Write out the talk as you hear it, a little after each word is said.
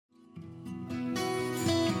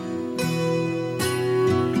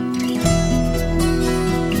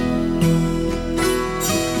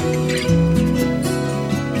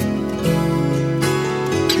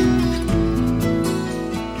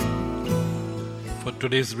For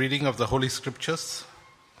today's reading of the Holy Scriptures,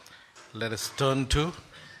 let us turn to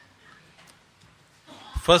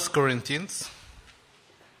 1 Corinthians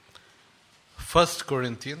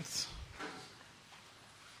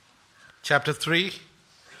chapter 3.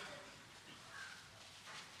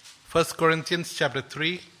 1 Corinthians chapter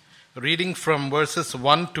 3, reading from verses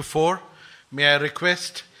 1 to 4. May I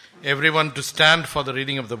request everyone to stand for the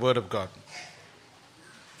reading of the Word of God.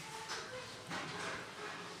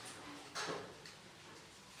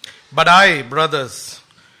 But I, brothers,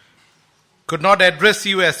 could not address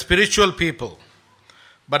you as spiritual people,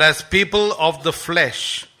 but as people of the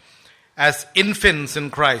flesh, as infants in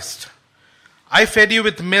Christ. I fed you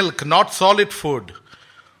with milk, not solid food,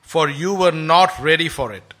 for you were not ready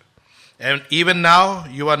for it. And even now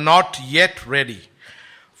you are not yet ready,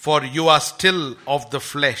 for you are still of the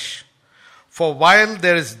flesh. For while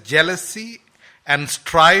there is jealousy and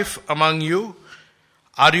strife among you,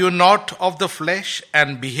 are you not of the flesh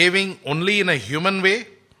and behaving only in a human way?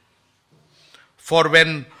 For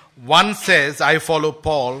when one says, I follow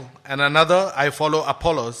Paul, and another, I follow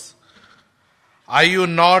Apollos, are you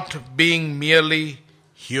not being merely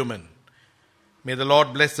human? May the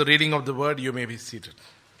Lord bless the reading of the word. You may be seated.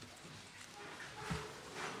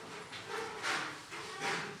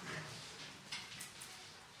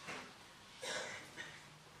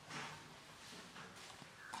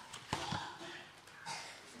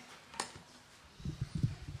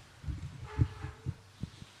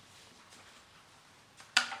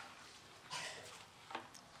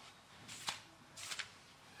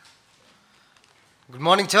 Good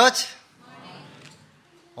morning, church. Morning.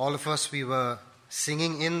 All of us, we were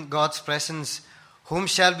singing in God's presence, whom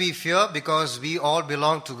shall we fear? Because we all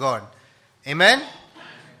belong to God. Amen?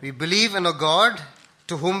 We believe in a God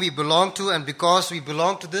to whom we belong to, and because we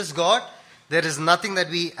belong to this God, there is nothing that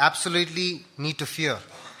we absolutely need to fear.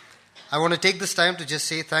 I want to take this time to just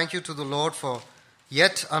say thank you to the Lord for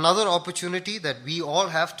yet another opportunity that we all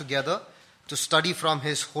have together to study from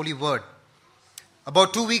His holy word.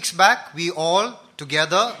 About 2 weeks back, we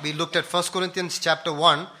looked at 1 Corinthians chapter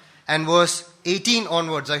 1 and verse 18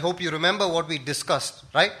 onwards. I hope you remember what we discussed,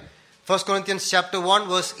 right? 1 Corinthians chapter 1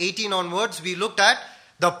 verse 18 onwards, we looked at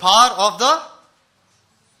the power of the...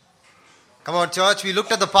 Come on, church, we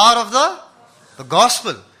looked at the power of the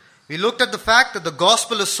gospel. We looked at the fact that the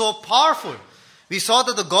gospel is so powerful. We saw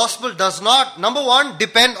that the gospel does not, number one,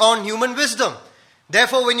 depend on human wisdom.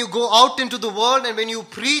 Therefore, when you go out into the world and when you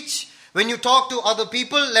preach, when you talk to other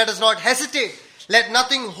people, let us not hesitate. Let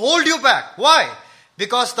nothing hold you back. Why?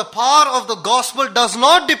 Because the power of the gospel does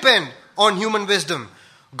not depend on human wisdom.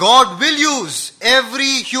 God will use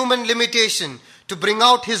every human limitation to bring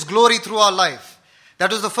out His glory through our life.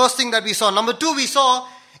 That was the first thing that we saw. Number two, we saw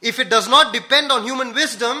if it does not depend on human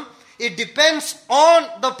wisdom, it depends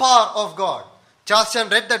on the power of God. Charles Chan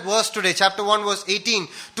read that verse today, chapter 1 verse 18.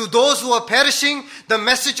 To those who are perishing, the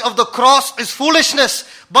message of the cross is foolishness.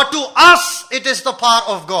 But to us, it is the power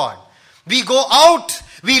of God. We go out,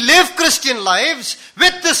 we live Christian lives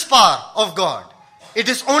with this power of God. It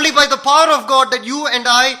is only by the power of God that you and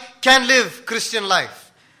I can live Christian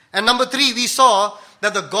life. And number three, we saw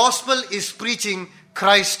that the gospel is preaching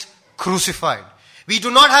Christ crucified. We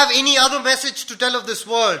do not have any other message to tell of this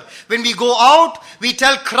world. When we go out, we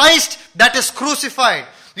tell Christ that is crucified.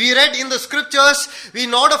 We read in the scriptures,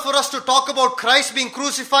 in order for us to talk about Christ being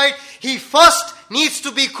crucified, He first needs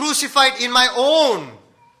to be crucified in my own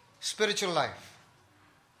spiritual life.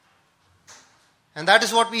 And that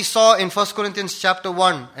is what we saw in 1 Corinthians chapter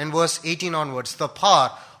 1 and verse 18 onwards, the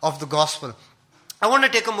power of the gospel. I want to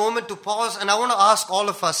take a moment to pause and I want to ask all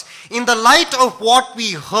of us, in the light of what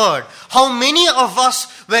we heard, how many of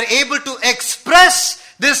us were able to express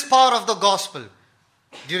this power of the gospel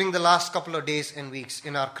during the last couple of days and weeks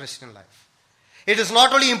in our Christian life? It is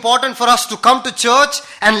not only important for us to come to church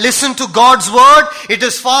and listen to God's word, it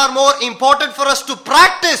is far more important for us to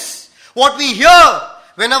practice what we hear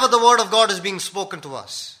whenever the word of God is being spoken to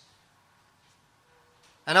us.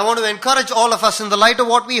 And I want to encourage all of us in the light of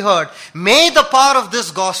what we heard, may the power of this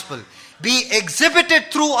gospel be exhibited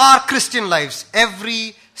through our Christian lives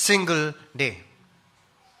every single day.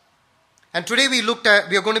 And today we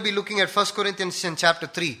are going to be looking at 1 Corinthians in chapter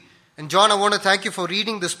 3. And John, I want to thank you for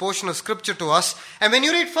reading this portion of scripture to us. And when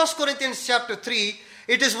you read 1 Corinthians chapter 3,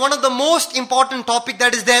 it is one of the most important topics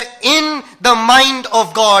that is there in the mind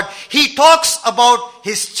of God. He talks about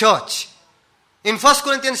His church. In 1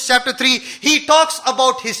 Corinthians chapter 3, He talks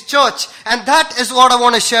about His church. And that is what I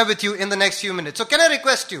want to share with you in the next few minutes. So can I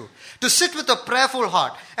request you to sit with a prayerful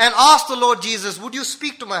heart and ask the Lord Jesus, would you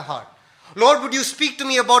speak to my heart? Lord, would you speak to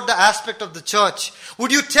me about the aspect of the church?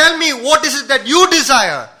 Would you tell me what is it that you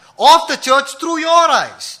desire of the church through your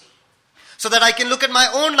eyes, so that I can look at my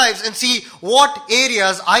own lives and see what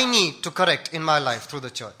areas I need to correct in my life through the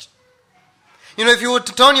church. You know, if you were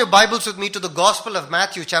to turn your Bibles with me to the Gospel of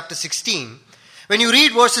Matthew chapter 16, when you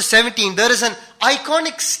read verses 17, there is an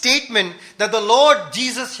iconic statement that the Lord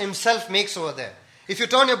Jesus himself makes over there. If you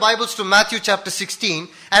turn your Bibles to Matthew chapter 16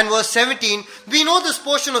 and verse 17, we know this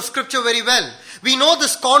portion of scripture very well. We know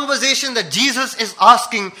this conversation that Jesus is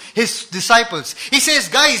asking his disciples. He says,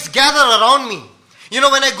 guys, gather around me. You know,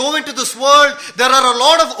 when I go into this world, there are a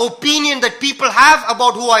lot of opinion that people have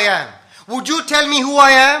about who I am. Would you tell me who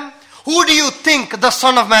I am? Who do you think the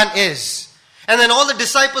Son of Man is? And then all the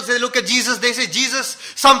disciples, they look at Jesus, they say, Jesus,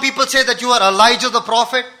 some people say that you are Elijah the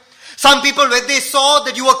prophet. Some people, when they saw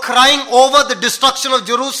that you were crying over the destruction of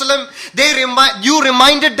Jerusalem, you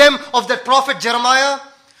reminded them of that prophet Jeremiah.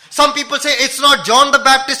 Some people say it's not John the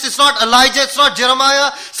Baptist, it's not Elijah, it's not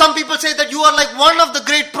Jeremiah. Some people say that you are like one of the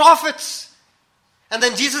great prophets. And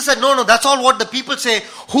then Jesus said, no, that's all what the people say.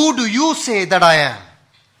 Who do you say that I am?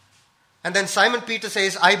 And then Simon Peter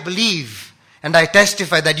says, I believe and I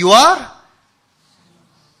testify that you are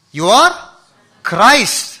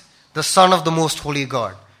Christ, the Son of the Most Holy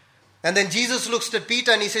God. And then Jesus looks at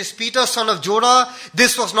Peter and he says, Peter, son of Jonah,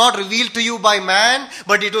 this was not revealed to you by man,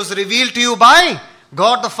 but it was revealed to you by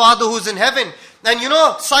God the Father who is in heaven. And you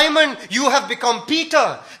know, Simon, you have become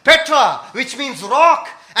Petra, which means rock.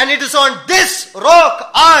 And it is on this rock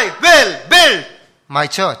I will build my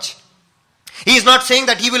church. He is not saying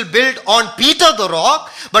that he will build on Peter the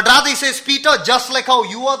rock, but rather he says, Peter, just like how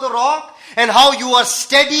you are the rock, and how you are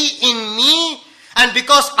steady in me, and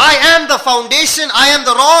because I am the foundation, I am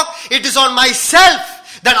the rock, it is on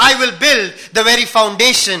myself that I will build the very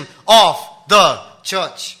foundation of the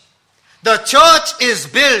church. The church is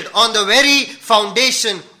built on the very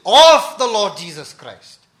foundation of the Lord Jesus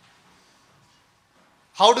Christ.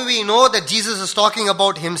 How do we know that Jesus is talking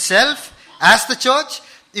about himself as the church?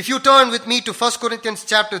 If you turn with me to 1 Corinthians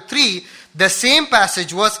chapter 3, the same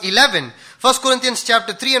passage, verse 11. 1 Corinthians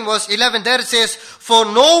chapter 3 and verse 11, there it says, for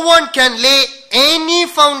no one can lay any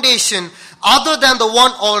foundation other than the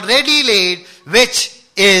one already laid, which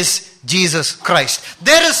is Jesus Christ.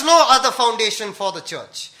 There is no other foundation for the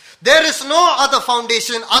church. There is no other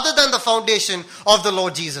foundation other than the foundation of the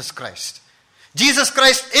Lord Jesus Christ. Jesus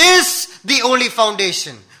Christ is the only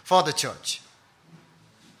foundation for the church.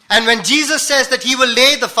 And when Jesus says that he will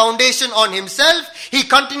lay the foundation on himself, he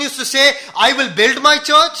continues to say, I will build my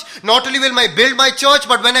church. Not only will I build my church,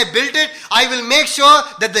 but when I build it, I will make sure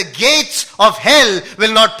that the gates of hell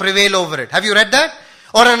will not prevail over it. Have you read that?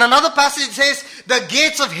 Or in another passage it says, the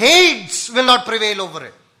gates of Hades will not prevail over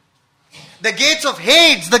it. The gates of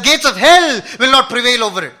Hades, the gates of hell will not prevail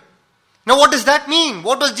over it. Now what does that mean?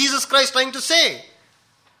 What was Jesus Christ trying to say?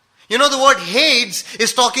 You know, the word Hades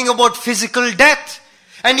is talking about physical death.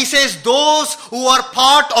 And he says, those who are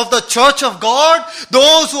part of the church of God,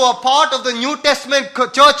 those who are part of the New Testament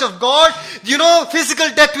church of God, you know, physical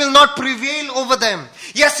death will not prevail over them.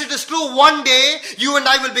 Yes, it is true, one day you and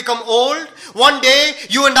I will become old. One day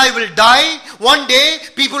you and I will die. One day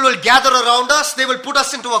people will gather around us. They will put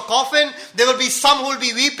us into a coffin. There will be some who will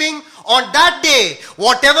be weeping. On that day,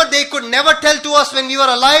 whatever they could never tell to us when we were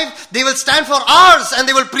alive, they will stand for hours and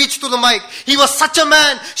they will preach to the mic. He was such a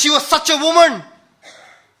man. She was such a woman.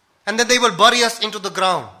 And then they will bury us into the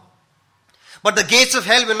ground. But the gates of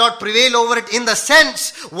hell will not prevail over it, in the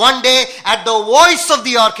sense, one day at the voice of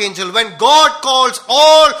the archangel, when God calls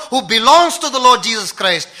all who belongs to the Lord Jesus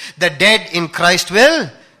Christ, the dead in Christ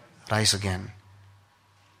will rise again.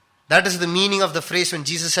 That is the meaning of the phrase when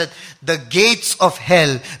Jesus said, the gates of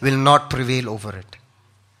hell will not prevail over it.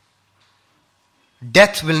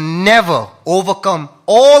 Death will never overcome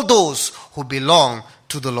all those who belong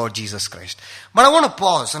to the Lord Jesus Christ. But I want to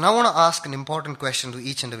pause and I want to ask an important question to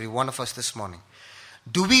each and every one of us this morning.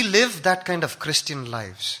 Do we live that kind of Christian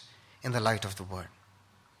lives in the light of the Word?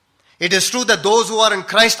 It is true that those who are in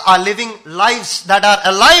Christ are living lives that are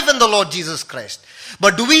alive in the Lord Jesus Christ.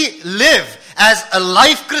 But do we live as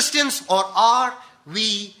alive Christians, or are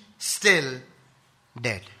we still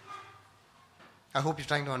dead? I hope you're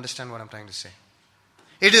trying to understand what I'm trying to say.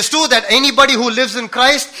 It is true that anybody who lives in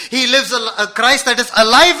Christ, he lives a Christ that is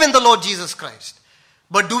alive in the Lord Jesus Christ.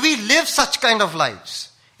 But do we live such kind of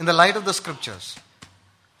lives in the light of the Scriptures?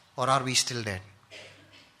 Or are we still dead?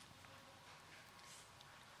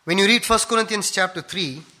 When you read 1 Corinthians chapter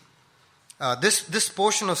 3, this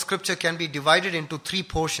portion of Scripture can be divided into 3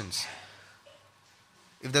 portions.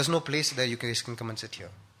 If there's no place there, you guys can come and sit here.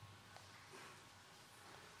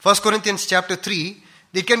 1 Corinthians chapter 3,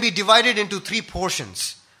 it can be divided into 3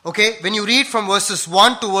 portions. Okay, when you read from verses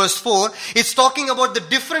 1 to verse 4, it's talking about the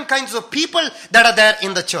different kinds of people that are there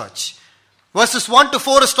in the church. Verses 1 to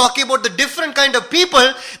 4 is talking about the different kind of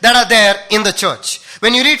people that are there in the church.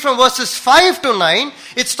 When you read from verses 5 to 9,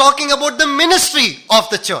 it's talking about the ministry of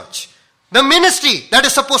the church. The ministry that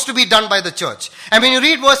is supposed to be done by the church. And when you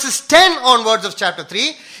read verses 10 onwards of chapter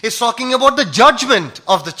 3, it's talking about the judgment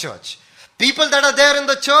of the church. People that are there in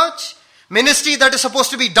the church, ministry that is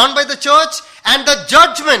supposed to be done by the church, and the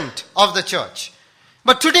judgment of the church.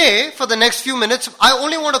 But today, for the next few minutes, I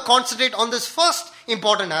only want to concentrate on this first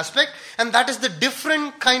important aspect, and that is the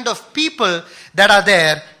different kind of people that are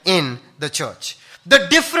there in the church. The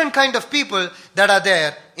different kind of people that are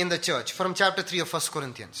there in the church. From chapter 3 of 1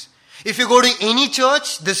 Corinthians. If you go to any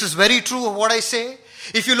church, this is very true of what I say.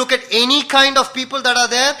 If you look at any kind of people that are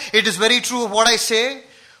there, it is very true of what I say.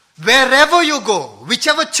 Wherever you go,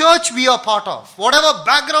 whichever church we are part of, whatever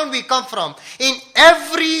background we come from, in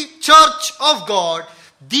every church of God,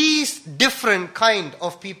 these different kind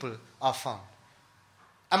of people are found.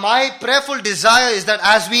 And my prayerful desire is that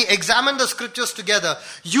as we examine the scriptures together,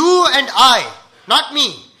 you and I, not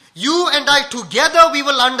me, you and I together we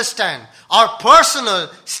will understand our personal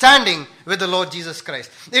standing with the Lord Jesus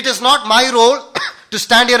Christ. It is not my role to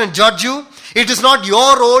stand here and judge you. It is not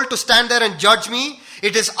your role to stand there and judge me.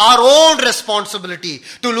 It is our own responsibility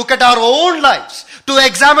to look at our own lives, to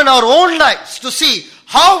examine our own lives, to see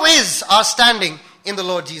how is our standing in the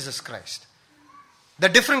Lord Jesus Christ. The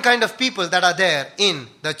different kind of people that are there in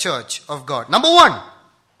the church of God. Number one,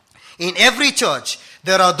 in every church,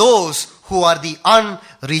 there are those who are the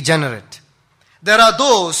unregenerate. There are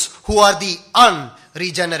those who are the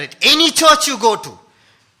unregenerate. Any church you go to,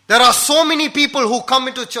 there are so many people who come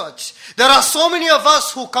into church. There are so many of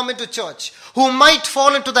us who come into church who might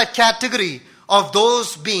fall into that category of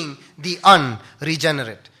those being the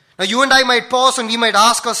unregenerate. Now you and I might pause and we might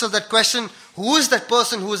ask ourselves that question, who is that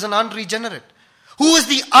person who is an unregenerate? Who is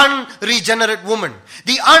the unregenerate woman?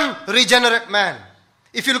 The unregenerate man?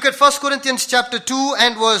 If you look at 1 Corinthians chapter 2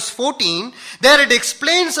 and verse 14, there it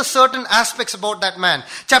explains a certain aspects about that man.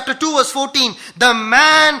 Chapter 2 verse 14, the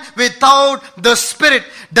man without the Spirit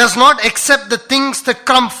does not accept the things that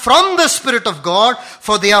come from the Spirit of God,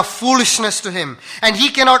 for they are foolishness to him. And he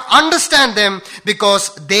cannot understand them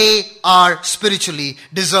because they are spiritually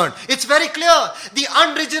discerned. It's very clear. The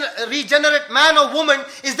unregenerate man or woman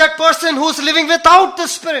is that person who is living without the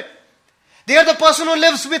Spirit. They are the person who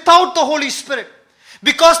lives without the Holy Spirit.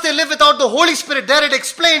 Because they live without the Holy Spirit, there it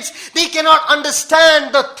explains, they cannot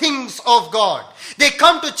understand the things of God. They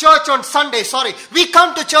come to church on Sundays, we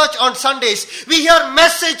come to church on Sundays. We hear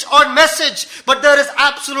message on message, but there is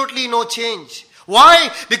absolutely no change. Why?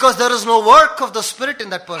 Because there is no work of the Spirit in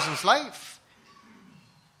that person's life.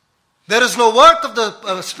 There is no work of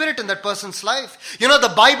the Spirit in that person's life. You know,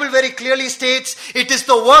 the Bible very clearly states, it is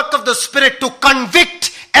the work of the Spirit to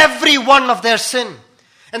convict everyone of their sin.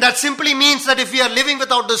 And that simply means that if we are living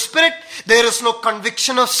without the Spirit, there is no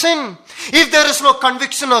conviction of sin. If there is no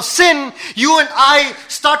conviction of sin, you and I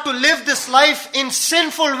start to live this life in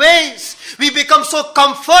sinful ways. We become so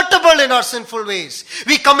comfortable in our sinful ways.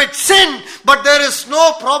 We commit sin, but there is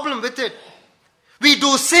no problem with it. We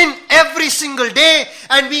do sin every single day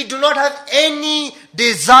and we do not have any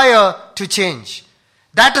desire to change.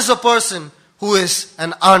 That is a person who is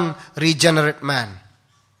an unregenerate man.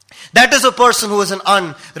 That is a person who is an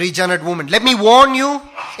unregenerate woman. Let me warn you,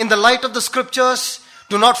 in the light of the scriptures,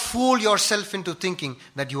 do not fool yourself into thinking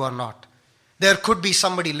that you are not. There could be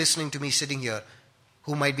somebody listening to me sitting here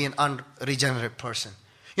who might be an unregenerate person.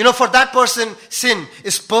 You know, for that person, sin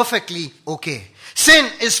is perfectly okay. Sin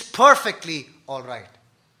is perfectly alright.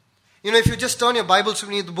 You know, if you just turn your Bibles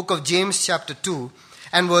with me to the book of James chapter 2,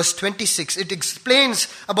 and verse 26, it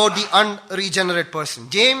explains about the unregenerate person.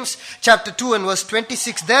 James chapter 2 and verse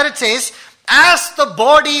 26, there it says, as the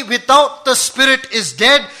body without the Spirit is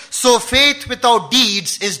dead, so faith without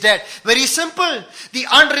deeds is dead. Very simple. The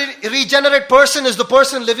unregenerate person is the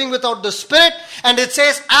person living without the Spirit, and it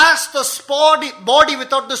says, as the body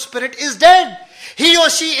without the Spirit is dead. He or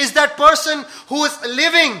she is that person who is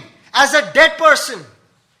living as a dead person.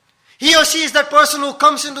 He or she is that person who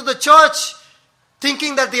comes into the church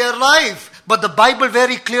thinking that they are alive, but the Bible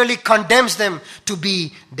very clearly condemns them to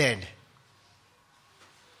be dead.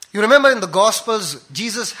 You remember in the Gospels,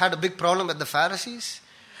 Jesus had a big problem with the Pharisees.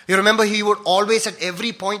 You remember he would always at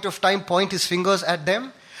every point of time point his fingers at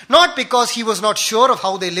them. Not because he was not sure of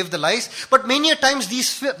how they lived their lives, but many a times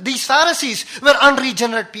these Pharisees were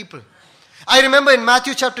unregenerate people. I remember in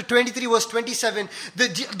Matthew chapter 23 verse 27,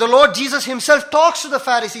 the Lord Jesus himself talks to the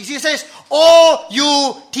Pharisees. He says, "Oh,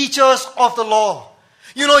 you teachers of the law,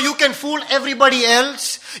 You know, you can fool everybody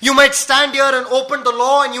else. You might stand here and open the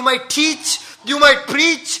law and you might teach. You might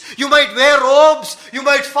preach. You might wear robes. You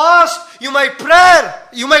might fast. You might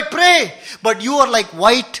pray. But you are like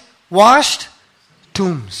whitewashed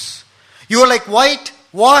tombs. You are like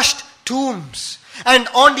whitewashed tombs. And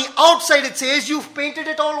on the outside it says you've painted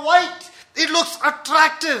it all white. It looks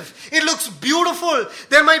attractive. It looks beautiful.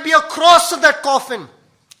 There might be a cross on that coffin.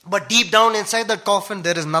 But deep down inside that coffin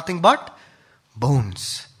there is nothing but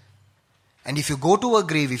bones. And if you go to a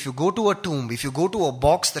grave, if you go to a tomb, if you go to a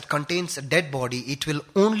box that contains a dead body, it will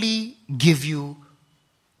only give you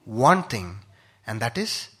one thing. And that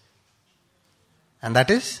is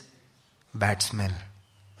bad smell.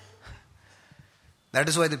 That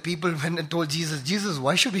is why the people went and told Jesus, Jesus,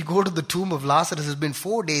 why should we go to the tomb of Lazarus? It's been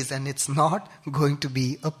 4 days and it's not going to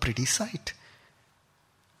be a pretty sight.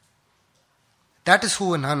 That is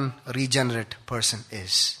who an unregenerate person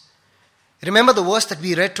is. Remember the verse that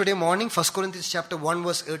we read today morning, 1 Corinthians chapter 1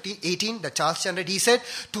 verse 18, that Charles Chan read. He said,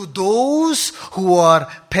 to those who are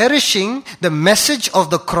perishing, the message of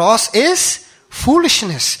the cross is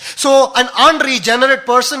foolishness. So an unregenerate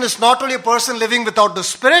person is not only a person living without the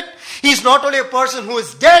Spirit, he is not only a person who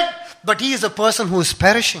is dead, but he is a person who is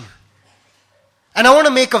perishing. And I want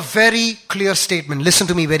to make a very clear statement. Listen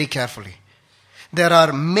to me very carefully. There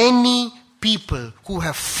are many people who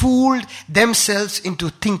have fooled themselves into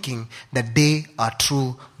thinking that they are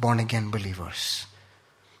true born-again believers.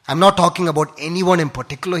 I'm not talking about anyone in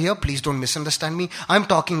particular here. Please don't misunderstand me. I'm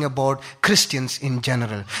talking about Christians in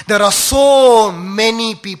general. There are so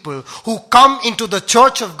many people who come into the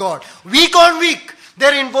church of God week on week.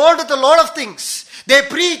 They're involved with a lot of things. They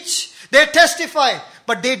preach, they testify,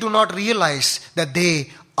 but they do not realize that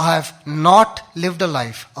they have not lived a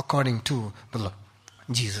life according to the Lord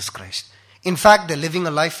Jesus Christ. In fact, they're living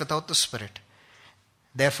a life without the Spirit.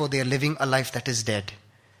 Therefore, they are living a life that is dead.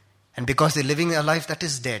 And because they're living a life that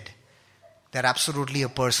is dead, they're absolutely a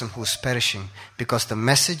person who is perishing, because the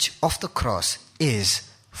message of the cross is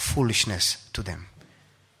foolishness to them.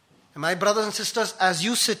 And my brothers and sisters, as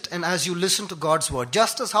you sit and as you listen to God's word,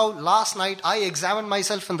 just as how last night I examined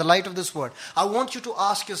myself in the light of this word, I want you to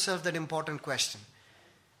ask yourself that important question.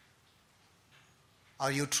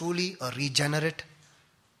 Are you truly a regenerate?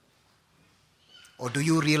 Or do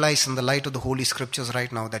you realize in the light of the Holy Scriptures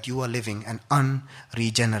right now that you are living an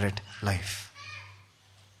unregenerate life?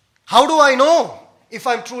 How do I know if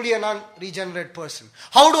I'm truly an unregenerate person?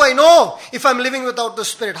 How do I know if I'm living without the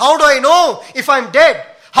Spirit? How do I know if I'm dead?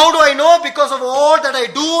 How do I know? Because of all that I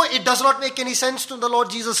do, it does not make any sense to the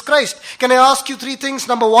Lord Jesus Christ. Can I ask you 3 things?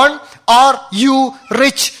 Number 1, are you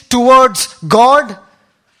rich towards God?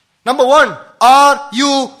 Number 1, are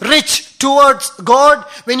you rich towards God?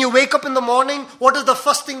 When you wake up in the morning, what is the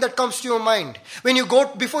first thing that comes to your mind?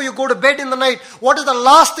 Before you go to bed in the night, what is the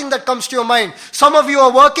last thing that comes to your mind? Some of you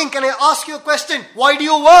are working. Can I ask you a question? Why do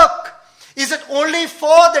you work? Is it only for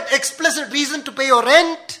that explicit reason to pay your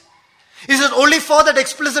rent? Is it only for that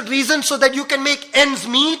explicit reason so that you can make ends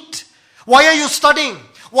meet? Why are you studying?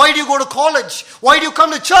 Why do you go to college? Why do you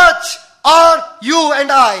come to church? Are you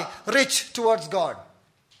and I rich towards God?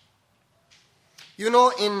 You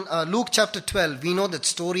know, in Luke chapter 12, we know that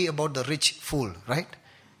story about the rich fool, right?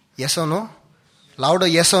 Yes or no? Louder,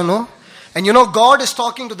 yes or no? And you know, God is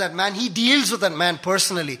talking to that man. He deals with that man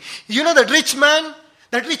personally. You know, that rich man,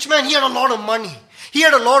 he had a lot of money. He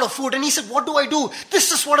had a lot of food. And he said, what do I do?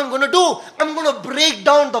 This is what I'm going to do. I'm going to break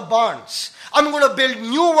down the barns. I'm going to build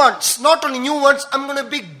new ones. Not only new ones, I'm going to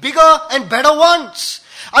build bigger and better ones.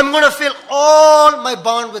 I'm going to fill all my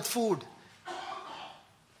barn with food.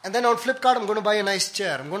 And then on Flipkart, I'm going to buy a nice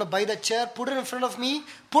chair. I'm going to buy that chair, put it in front of me,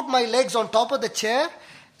 put my legs on top of the chair,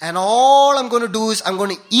 and all I'm going to do is I'm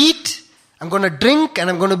going to eat, I'm going to drink, and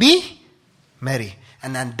I'm going to be merry.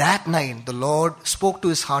 And then that night, the Lord spoke to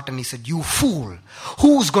his heart and he said, you fool,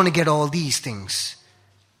 who's going to get all these things?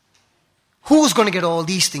 Who's going to get all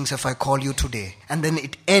these things if I call you today? And then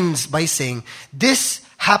it ends by saying, this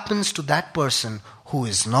happens to that person who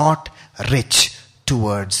is not rich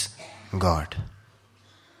towards God.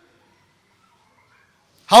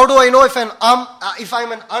 How do I know if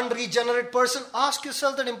I'm an unregenerate person? Ask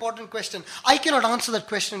yourself that important question. I cannot answer that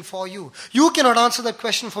question for you. You cannot answer that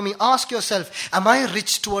question for me. Ask yourself, am I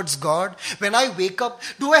rich towards God? When I wake up,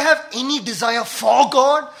 do I have any desire for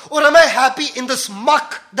God? Or am I happy in this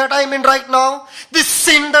muck that I'm in right now? This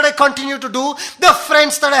sin that I continue to do? The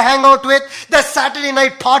friends that I hang out with? The Saturday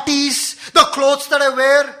night parties? The clothes that I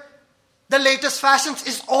wear? The latest fashions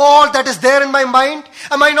is all that is there in my mind?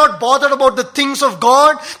 Am I not bothered about the things of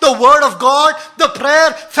God, the word of God, the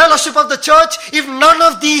prayer, fellowship of the church? If none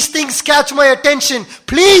of these things catch my attention,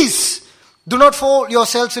 please Do not fool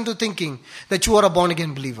yourselves into thinking that you are a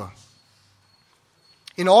born-again believer.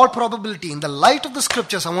 In all probability, in the light of the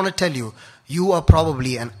scriptures, I want to tell you, you are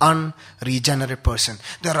probably an unregenerate person.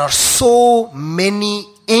 There are so many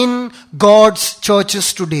in God's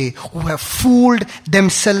churches today who have fooled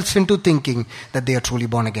themselves into thinking that they are truly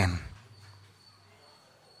born again.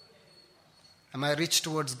 Am I rich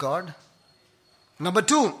towards God? Number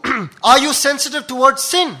 2, are you sensitive towards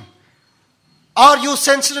sin? Are you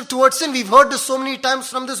sensitive towards sin? We've heard this so many times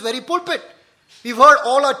from this very pulpit. We've heard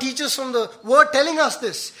all our teachers from the word telling us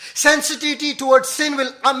this. Sensitivity towards sin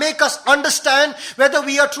will make us understand whether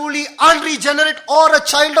we are truly unregenerate or a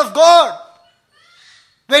child of God.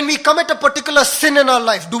 When we commit a particular sin in our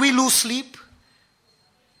life, do we lose sleep?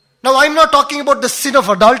 Now, I'm not talking about the sin of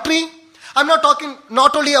adultery. I'm not talking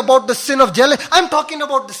not only about the sin of jealousy. I'm talking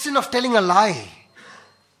about the sin of telling a lie.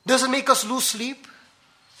 Does it make us lose sleep?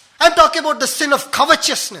 I'm talking about the sin of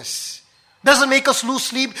covetousness. Does it make us lose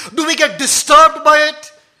sleep? Do we get disturbed by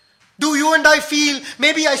it? Do you and I feel,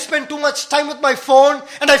 maybe I spend too much time with my phone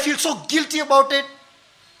and I feel so guilty about it?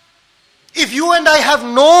 If you and I have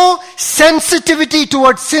no sensitivity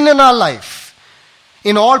towards sin in our life,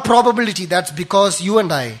 in all probability, that's because you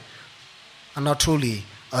and I are not truly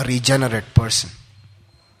a regenerate person.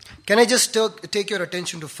 Can I just take your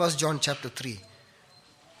attention to 1 John chapter 3?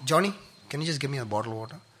 Johnny, can you just give me a bottle of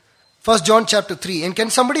water? 1 John chapter 3. And can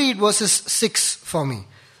somebody read verses 6 for me?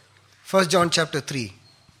 1 John chapter 3.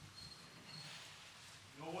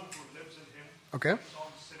 No one who lives in him Okay. keeps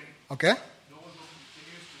on sinning. Okay. No one who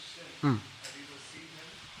continues to sin has either seen him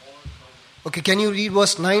or known him. Okay, can you read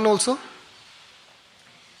verse 9 also? No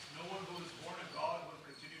one who is born of God will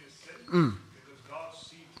continue to sin because God's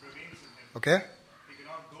seed remains in him. Okay. He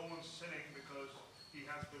cannot go on sinning because he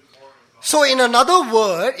has been born of God. So in another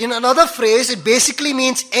word, in another phrase, it basically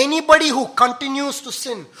means anybody who continues to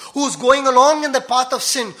sin, who's going along in the path of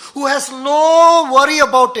sin, who has no worry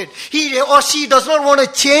about it, he or she does not want to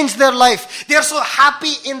change their life, they are so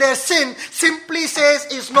happy in their sin, simply says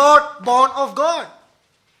is not born of God.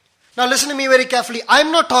 Now listen to me very carefully.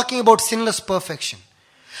 I'm not talking about sinless perfection.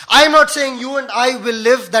 I'm not saying you and I will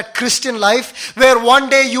live that Christian life where one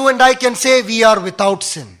day you and I can say we are without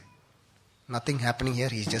sin. Nothing happening here.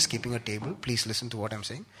 He's just keeping a table. Please listen to what I'm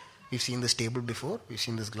saying. We've seen this table before. We've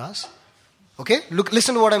seen this glass. Okay?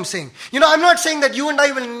 Listen to what I'm saying. I'm not saying that you and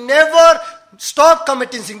I will never stop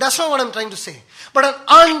committing sin. That's not what I'm trying to say. But an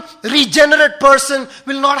unregenerate person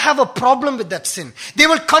will not have a problem with that sin. They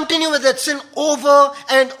will continue with that sin over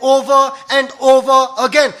and over and over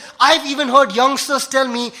again. I've even heard youngsters tell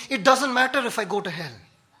me, it doesn't matter if I go to hell.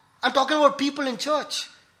 I'm talking about people in church.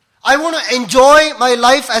 I want to enjoy my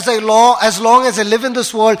life as long as I live in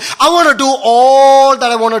this world. I want to do all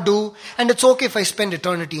that I want to do. And it's okay if I spend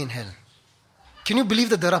eternity in hell. Can you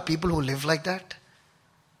believe that there are people who live like that?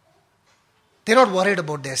 They're not worried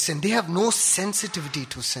about their sin. They have no sensitivity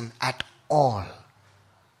to sin at all.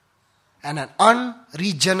 And an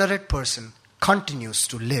unregenerate person continues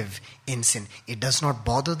to live in sin. It does not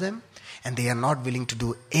bother them, and they are not willing to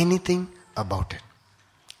do anything about it.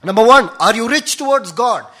 Number 1, are you rich towards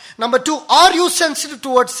God? Number 2, are you sensitive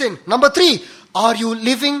towards sin? Number 3, are you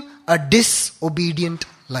living a disobedient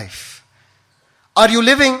life? Are you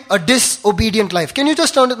living a disobedient life? Can you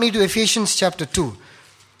just turn with me to Ephesians chapter 2?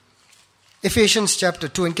 Ephesians chapter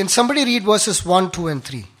 2. And can somebody read verses 1, 2 and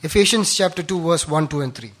 3? Ephesians chapter 2 verse 1, 2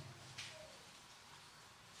 and 3.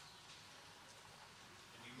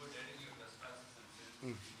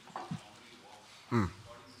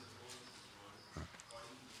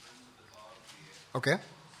 Okay.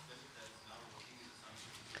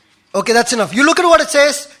 Okay, that's enough. You look at what it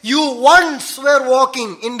says. You once were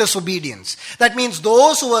walking in disobedience. That means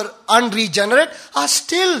those who are unregenerate are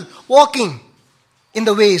still walking in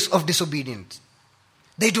the ways of disobedience.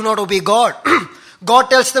 They do not obey God. God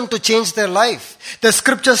tells them to change their life. The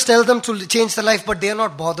scriptures tell them to change their life, but they are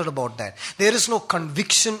not bothered about that. There is no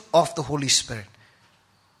conviction of the Holy Spirit.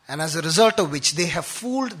 And as a result of which, they have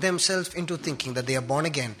fooled themselves into thinking that they are born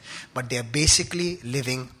again, but they are basically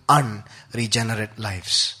living unregenerate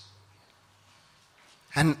lives.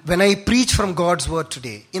 And when I preach from God's word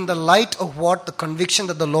today, in the light of what the conviction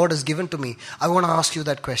that the Lord has given to me, I want to ask you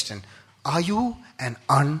that question. Are you an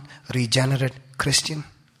unregenerate Christian?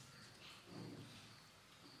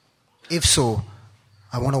 If so,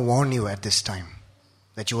 I want to warn you at this time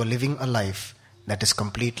that you are living a life that is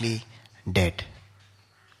completely dead.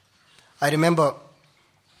 I remember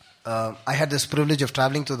I had this privilege of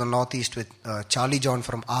traveling to the northeast with Charlie John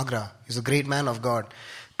from Agra. He's a great man of God.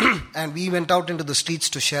 and we went out into the streets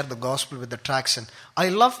to share the gospel with the tracts, and I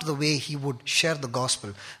loved the way he would share the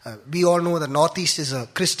gospel. We all know that Northeast is a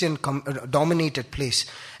Christian dominated place,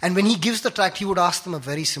 and when he gives the tract, he would ask them a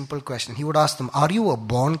very simple question. He would ask them, are you a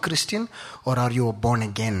born Christian or are you a born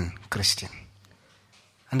again Christian?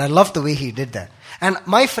 And I love the way he did that. And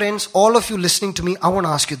my friends, all of you listening to me, I want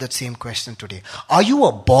to ask you that same question today. Are you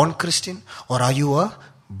a born Christian or are you a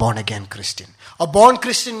born again Christian? A born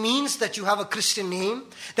Christian means that you have a Christian name,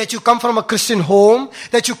 that you come from a Christian home,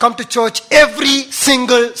 that you come to church every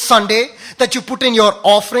single Sunday, that you put in your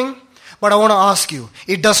offering. But I want to ask you,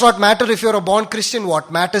 it does not matter if you're a born Christian. What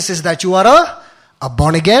matters is that you are a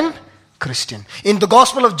born again Christian. In the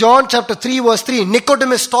Gospel of John chapter 3 verse 3,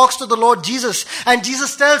 Nicodemus talks to the Lord Jesus, and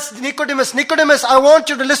Jesus tells Nicodemus, Nicodemus, I want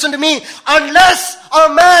you to listen to me. Unless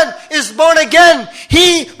a man is born again,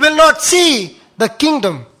 he will not see the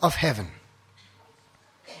kingdom of heaven.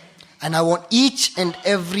 And I want each and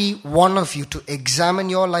every one of you to examine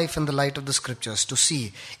your life in the light of the scriptures to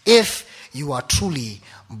see if you are truly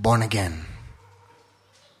born again.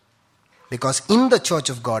 Because in the church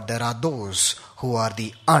of God, there are those who are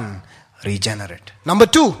the unregenerate. Number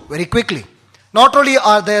two, very quickly. Not only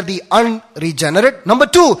are there the unregenerate, number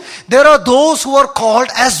two, there are those who are called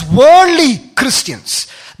as worldly Christians.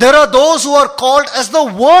 There are those who are called as the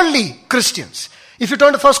worldly Christians. If you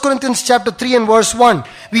turn to 1 Corinthians chapter 3 and verse 1,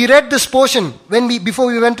 we read this portion before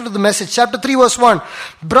we went into the message. Chapter 3 verse 1.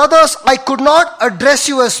 Brothers, I could not address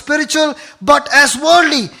you as spiritual, but as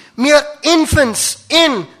worldly, mere infants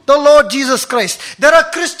in the Lord Jesus Christ. There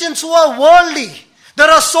are Christians who are worldly.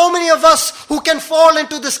 There are so many of us who can fall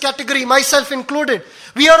into this category, myself included.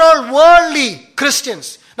 We are all worldly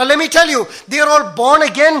Christians. Now let me tell you, they are all born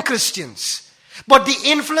again Christians. But the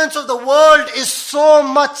influence of the world is so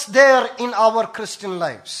much there in our Christian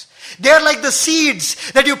lives. They are like the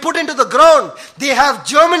seeds that you put into the ground. They have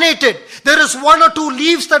germinated. There is one or two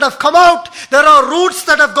leaves that have come out. There are roots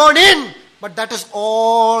that have gone in. But that is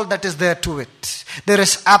all that is there to it. There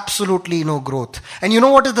is absolutely no growth. And you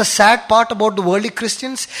know what is the sad part about the worldly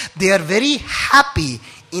Christians? They are very happy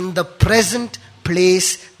in the present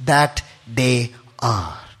place that they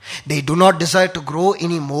are. They do not desire to grow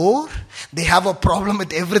anymore. They have a problem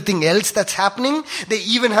with everything else that's happening. They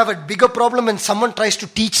even have a bigger problem when someone tries to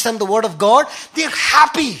teach them the word of God. They're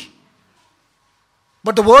happy.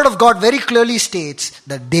 But the word of God very clearly states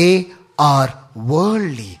that they are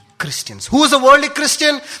worldly Christians. Who is a worldly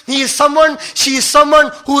Christian? She is someone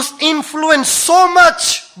who's influenced so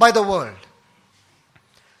much by the world.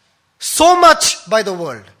 So much by the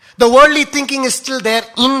world. The worldly thinking is still there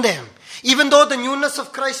in them. Even though the newness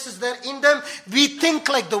of Christ is there in them, we think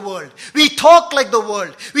like the world. We talk like the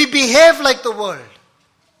world. We behave like the world.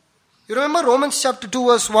 You remember Romans chapter 2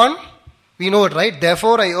 verse 1? We know it, right?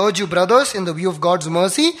 Therefore, I urge you, brothers, in the view of God's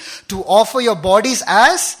mercy, to offer your bodies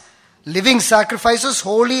as living sacrifices,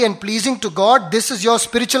 holy and pleasing to God. This is your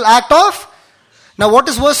spiritual act of. Now, what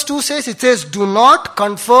does verse 2 says? It says, do not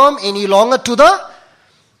conform any longer to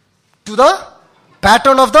the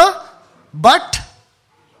pattern of the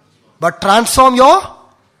but transform your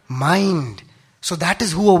mind. So that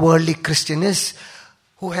is who a worldly Christian is.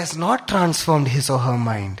 Who has not transformed his or her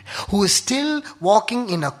mind. Who is still walking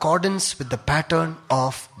in accordance with the pattern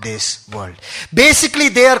of this world. Basically,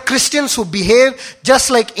 they are Christians who behave just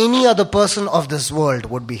like any other person of this world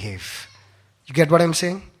would behave. You get what I'm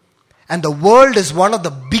saying? And the world is one of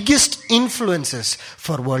the biggest influences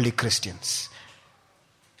for worldly Christians.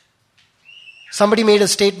 Somebody made a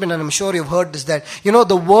statement, and I'm sure you've heard this, that,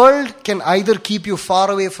 the world can either keep you far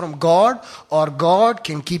away from God, or God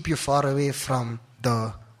can keep you far away from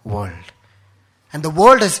the world. And the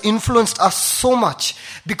world has influenced us so much,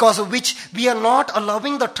 because of which we are not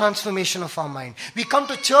allowing the transformation of our mind. We come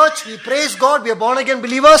to church, we praise God, we are born again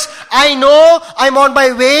believers. I know I'm on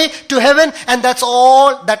my way to heaven, and that's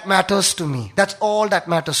all that matters to me. That's all that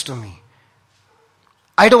matters to me.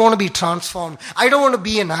 I don't want to be transformed. I don't want to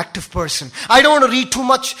be an active person. I don't want to read too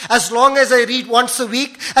much. As long as I read once a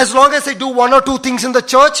week, as long as I do one or two things in the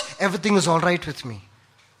church, everything is all right with me.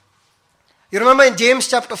 You remember in James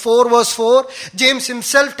chapter 4 verse 4, James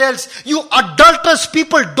himself tells, you adulterous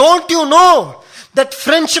people, don't you know that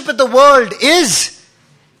friendship with the world is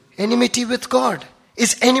enmity with God?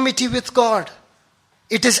 Is enmity with God.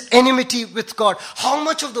 It is enmity with God. How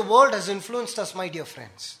much of the world has influenced us, my dear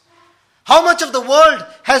friends? How much of the world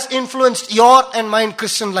has influenced your and mine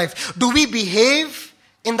Christian life? Do we behave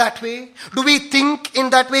in that way? Do we think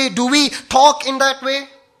in that way? Do we talk in that way?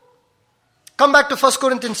 Come back to 1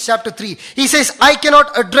 Corinthians chapter 3. He says, I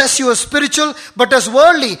cannot address you as spiritual, but as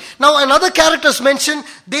worldly. Now another character is mentioned.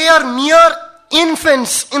 They are mere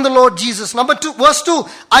infants in the Lord Jesus. Number 2, verse 2,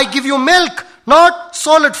 I give you milk, not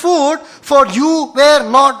solid food, for you were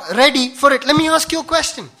not ready for it. Let me ask you a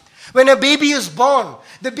question. When a baby is born,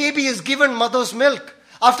 the baby is given mother's milk.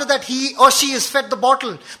 After that, he or she is fed the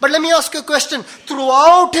bottle. But let me ask you a question.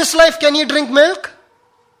 Throughout his life, can he drink milk?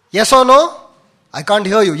 Yes or no? I can't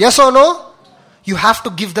hear you. Yes or no? You have to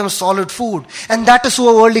give them solid food. And that is who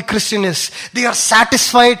a worldly Christian is. They are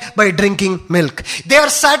satisfied by drinking milk. They are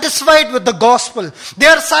satisfied with the gospel. They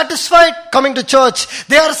are satisfied coming to church.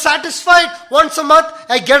 They are satisfied once a month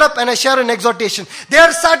I get up and I share an exhortation. They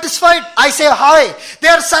are satisfied I say hi. They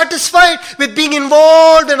are satisfied with being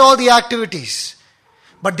involved in all the activities.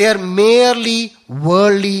 But they are merely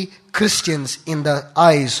worldly Christians in the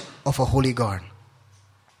eyes of a holy God.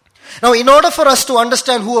 Now, in order for us to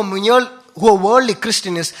understand who a worldly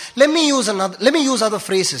Christian is, let me use other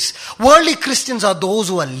phrases. Worldly Christians are those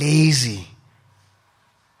who are lazy.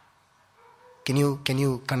 Can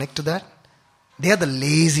you connect to that? They are the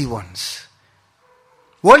lazy ones.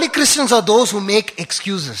 Worldly Christians are those who make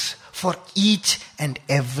excuses for each and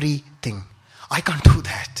everything. I can't do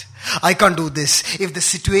that. I can't do this. If the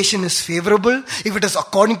situation is favorable, if it is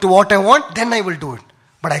according to what I want, then I will do it.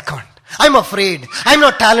 But I can't. I'm afraid. I'm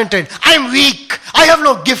not talented. I'm weak. I have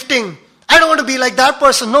no gifting. I don't want to be like that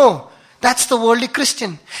person. No. That's the worldly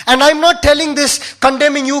Christian. And I'm not telling this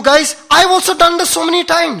condemning you guys. I've also done this so many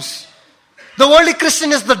times. The worldly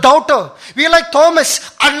Christian is the doubter. We are like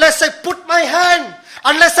Thomas. Unless I put my hand,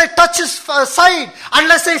 unless I touch his side,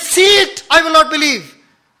 unless I see it, I will not believe.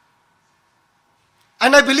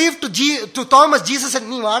 And I believe to Thomas, Jesus said,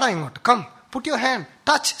 come, put your hand,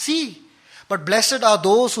 touch, see. But blessed are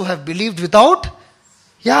those who have believed without.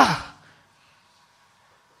 Yeah.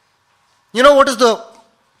 You know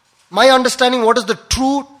my understanding, what is the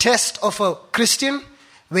true test of a Christian?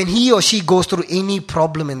 When he or she goes through any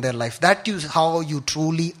problem in their life. That is how you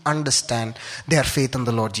truly understand their faith in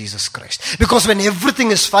the Lord Jesus Christ. Because when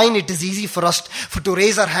everything is fine, it is easy for us to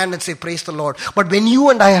raise our hand and say, praise the Lord. But when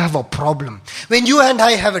you and I have a problem, when you and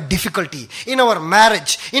I have a difficulty in our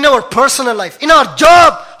marriage, in our personal life, in our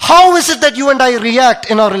job, how is it that you and I react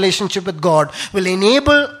in our relationship with God will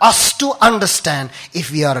enable us to understand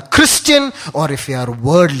if we are a Christian or if we are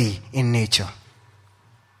worldly in nature.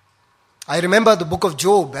 I remember the book of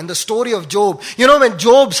Job and the story of Job. You know, when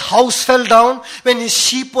Job's house fell down, when his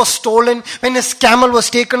sheep was stolen, when his camel was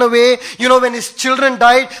taken away, when his children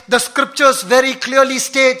died, the scriptures very clearly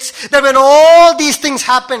states that when all these things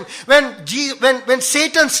happened, when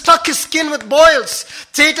Satan struck his skin with boils,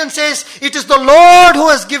 Satan says, it is the Lord who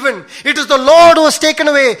has given, it is the Lord who has taken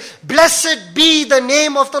away. Blessed be the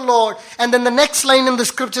name of the Lord. And then the next line in the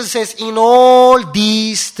scripture says, in all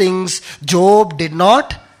these things, Job did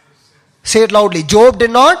not. Say it loudly. Job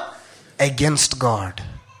did not against God.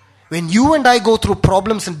 When you and I go through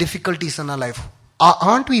problems and difficulties in our life,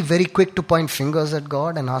 aren't we very quick to point fingers at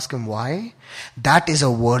God and ask Him why? That is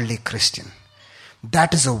a worldly Christian.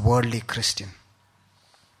 That is a worldly Christian.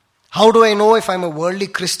 How do I know if I'm a worldly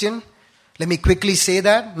Christian? Let me quickly say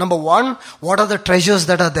that. Number one, what are the treasures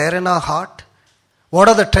that are there in our heart? What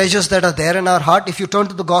are the treasures that are there in our heart? If you turn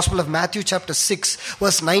to the Gospel of Matthew chapter 6,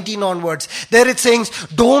 verse 19 onwards, there it says,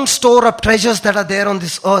 don't store up treasures that are there on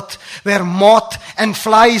this earth, where moth and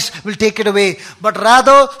flies will take it away, but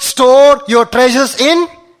rather store your treasures in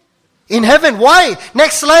heaven. Why?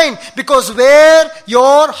 Next line, because where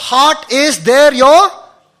your heart is, there your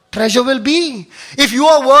treasure will be. If you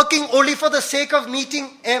are working only for the sake of meeting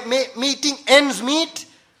ends meet,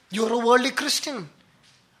 you're a worldly Christian.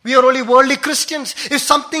 We are only worldly Christians. If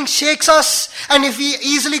something shakes us and if we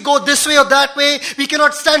easily go this way or that way, we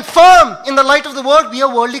cannot stand firm in the light of the world, we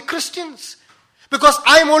are worldly Christians. Because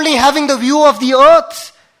I'm only having the view of the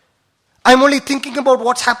earth. I'm only thinking about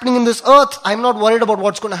what's happening in this earth. I'm not worried about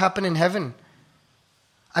what's going to happen in heaven.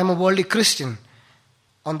 I'm a worldly Christian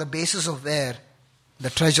on the basis of where the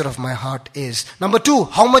treasure of my heart is. Number two,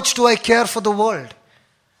 how much do I care for the world?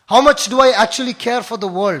 How much do I actually care for the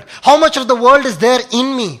world? How much of the world is there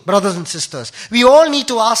in me, brothers and sisters? We all need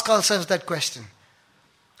to ask ourselves that question.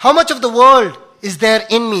 How much of the world is there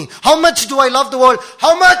in me? How much do I love the world?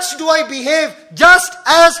 How much do I behave just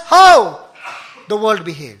as how the world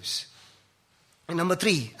behaves? And number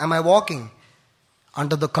three, am I walking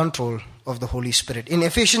under the control of the Holy Spirit? In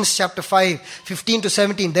Ephesians chapter 5, 15 to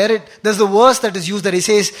 17, there's the verse that is used there. It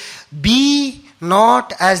says, be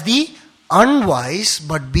not as the unwise,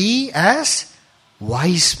 but be as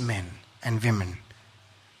wise men and women.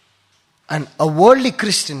 And a worldly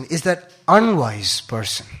Christian is that unwise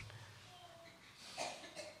person.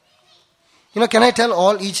 Can I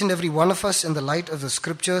tell each and every one of us in the light of the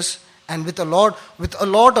scriptures and with a lot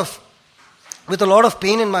of with a lot of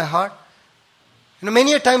pain in my heart.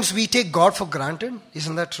 Many a times we take God for granted.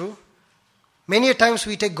 Isn't that true? Many a times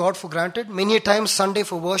we take God for granted. Many a times Sunday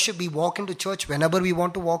for worship, we walk into church whenever we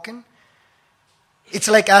want to walk in. It's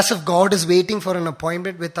like as if God is waiting for an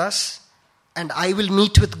appointment with us, and I will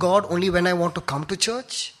meet with God only when I want to come to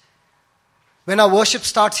church. When our worship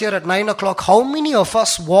starts here at 9 o'clock, how many of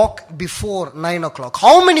us walk before 9 o'clock?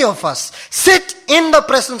 How many of us sit in the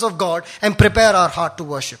presence of God and prepare our heart to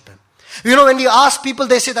worship Him? When we ask people,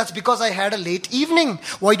 they say, that's because I had a late evening.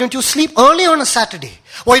 Why don't you sleep early on a Saturday?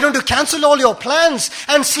 Why don't you cancel all your plans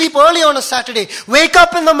and sleep early on a Saturday? Wake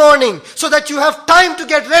up in the morning so that you have time to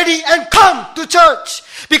get ready and come to church.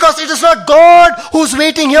 Because it is not God who's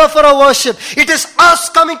waiting here for our worship. It is us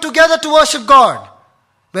coming together to worship God.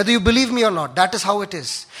 Whether you believe me or not, that is how it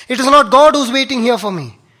is. It is not God who's waiting here for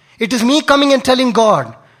me. It is me coming and telling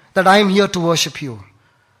God that I am here to worship you.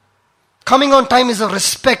 Coming on time is a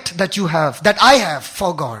respect that you have, that I have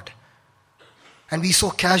for God. And we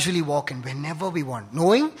so casually walk in whenever we want,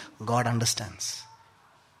 knowing God understands.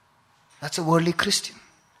 That's a worldly Christian.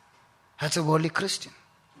 That's a worldly Christian.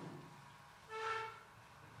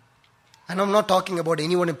 And I'm not talking about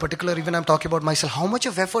anyone in particular, even I'm talking about myself. How much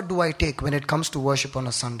of effort do I take when it comes to worship on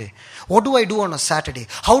a Sunday? What do I do on a Saturday?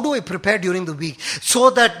 How do I prepare during the week? So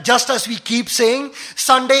that just as we keep saying,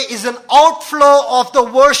 Sunday is an outflow of the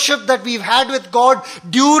worship that we've had with God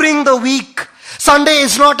during the week. Sunday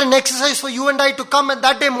is not an exercise for you and I to come and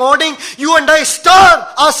that day morning, you and I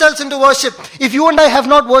stir ourselves into worship. If you and I have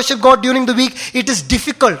not worshipped God during the week, it is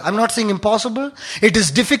difficult. I'm not saying impossible. It is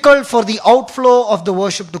difficult for the outflow of the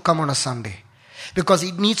worship to come on a Sunday. Because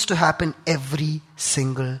it needs to happen every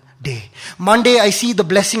single day. Monday, I see the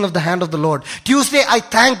blessing of the hand of the Lord. Tuesday, I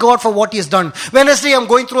thank God for what He has done. Wednesday, I'm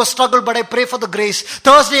going through a struggle, but I pray for the grace.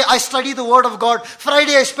 Thursday, I study the Word of God.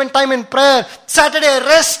 Friday, I spend time in prayer. Saturday, I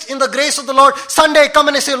rest in the grace of the Lord. Sunday, I come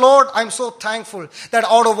and I say, Lord, I'm so thankful that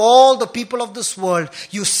out of all the people of this world,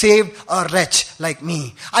 you saved a wretch like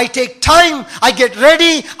me. I take time. I get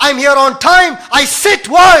ready. I'm here on time. I sit.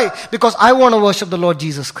 Why? Because I want to worship the Lord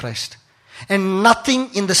Jesus Christ. And nothing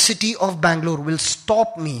in the city of Bangalore will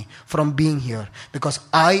stop me from being here because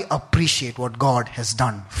I appreciate what God has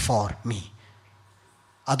done for me.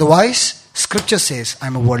 Otherwise, Scripture says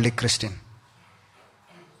I'm a worldly Christian.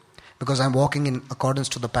 Because I'm walking in accordance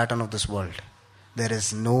to the pattern of this world. There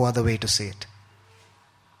is no other way to say it.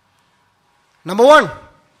 Number one,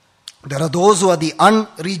 there are those who are the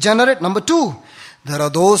unregenerate. Number two, there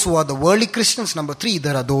are those who are the worldly Christians. Number three,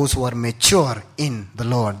 there are those who are mature in the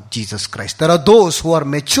Lord Jesus Christ. There are those who are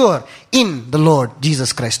mature in the Lord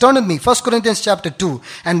Jesus Christ. Turn with me, 1 Corinthians chapter 2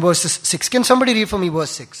 and verses 6. Can somebody read for me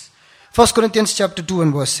verse 6? 1 Corinthians chapter 2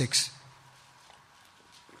 and verse 6.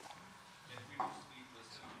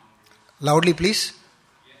 Loudly, please.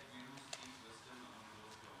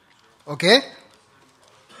 Okay.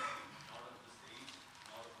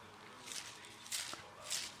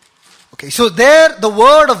 Okay, so there the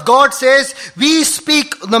word of God says, we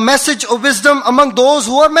speak the message of wisdom among those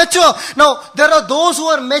who are mature. Now, there are those who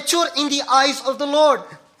are mature in the eyes of the Lord.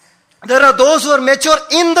 There are those who are mature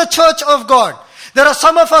in the church of God. There are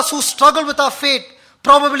some of us who struggle with our faith.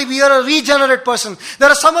 Probably we are a regenerate person. There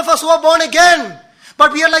are some of us who are born again.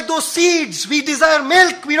 But we are like those seeds. We desire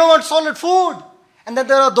milk. We don't want solid food. And then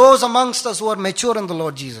there are those amongst us who are mature in the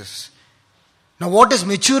Lord Jesus. Now, what does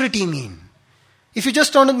maturity mean? If you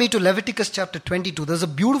just turn with me to Leviticus chapter 22, there's a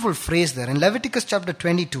beautiful phrase there. In Leviticus chapter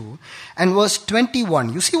 22 and verse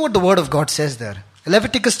 21, you see what the word of God says there.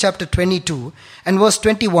 Leviticus chapter 22 and verse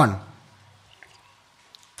 21.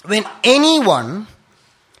 When anyone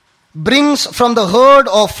brings from the herd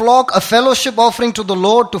or flock a fellowship offering to the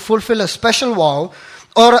Lord to fulfill a special vow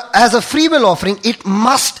or as a freewill offering, it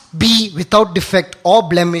must be without defect or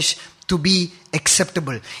blemish to be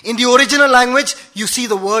acceptable. In the original language, you see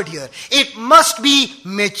the word here. It must be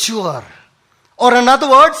mature. Or in other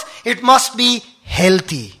words, it must be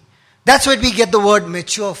healthy. That's where we get the word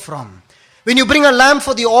mature from. When you bring a lamb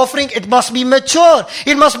for the offering, it must be mature.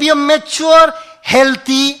 It must be a mature,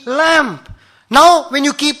 healthy lamb. Now, when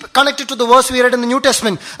you keep connected to the verse we read in the New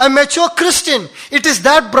Testament, a mature Christian, it is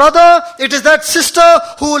that brother, it is that sister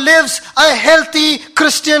who lives a healthy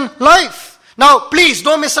Christian life. Now, please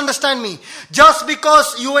don't misunderstand me. Just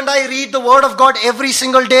because you and I read the Word of God every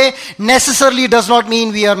single day necessarily does not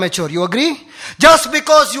mean we are mature. You agree? Just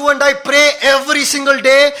because you and I pray every single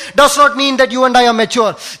day does not mean that you and I are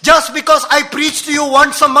mature. Just because I preach to you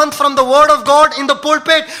once a month from the Word of God in the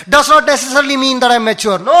pulpit does not necessarily mean that I'm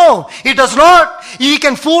mature. No, it does not. We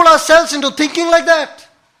can fool ourselves into thinking like that.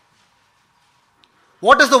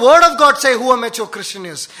 What does the Word of God say who a mature Christian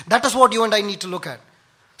is? That is what you and I need to look at.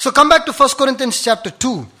 So come back to 1 Corinthians chapter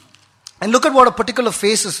 2 and look at what a particular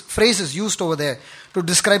phrase is used over there to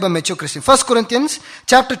describe a mature Christian. 1 Corinthians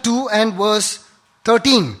chapter 2 and verse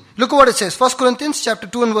 13. Look at what it says. 1 Corinthians chapter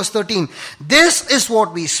 2 and verse 13. This is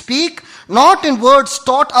what we speak, not in words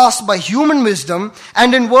taught us by human wisdom,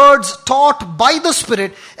 and in words taught by the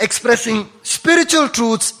Spirit, expressing spiritual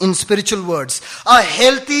truths in spiritual words. A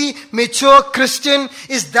healthy, mature Christian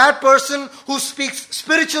is that person who speaks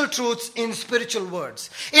spiritual truths in spiritual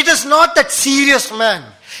words. It is not that serious man.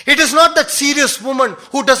 It is not that serious woman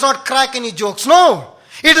who does not crack any jokes. No.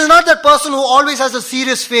 It is not that person who always has a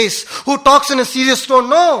serious face, who talks in a serious tone.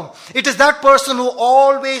 No. It is that person who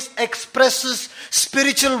always expresses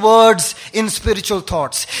spiritual words in spiritual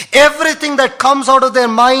thoughts. Everything that comes out of their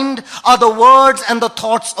mind are the words and the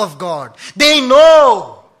thoughts of God. They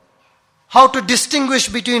know how to distinguish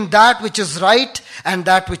between that which is right and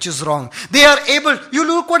that which is wrong. They are able, you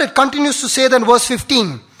look what it continues to say then, verse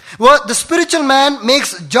 15. The spiritual man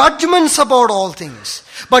makes judgments about all things,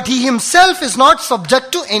 but he himself is not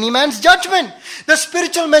subject to any man's judgment. The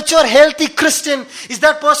spiritual, mature, healthy Christian is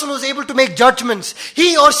that person who is able to make judgments.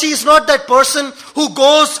 He or she is not that person who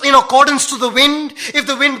goes in accordance to the wind. If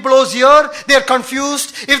the wind blows here, they are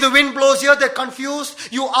confused. If the wind blows here, they are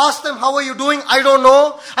confused. You ask them, how are you doing? I don't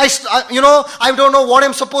know. I don't know what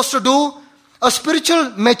I'm supposed to do. A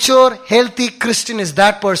spiritual, mature, healthy Christian is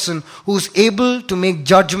that person who's able to make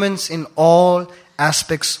judgments in all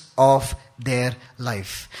aspects of their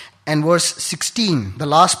life. And verse 16, the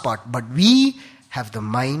last part, but we have the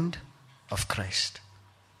mind of Christ.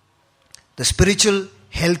 The spiritual,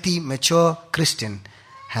 healthy, mature Christian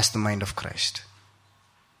has the mind of Christ.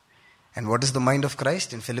 And what is the mind of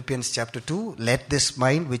Christ? In Philippians chapter 2, let this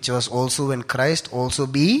mind which was also in Christ also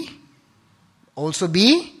be.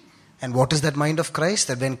 And what is that mind of Christ?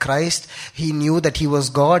 That when Christ, he knew that he was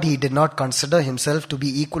God, he did not consider himself to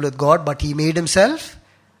be equal with God, but he made himself.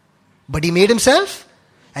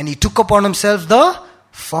 And he took upon himself the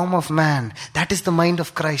form of man. That is the mind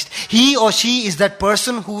of Christ. He or she is that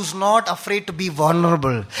person who's not afraid to be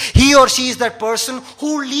vulnerable. He or she is that person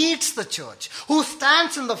who leads the church, who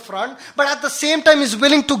stands in the front, but at the same time is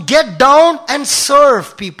willing to get down and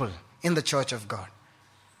serve people in the church of God.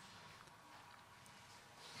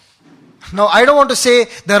 Now, I don't want to say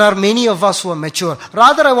there are many of us who are mature.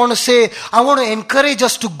 Rather, I want to say, I want to encourage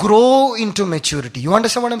us to grow into maturity. You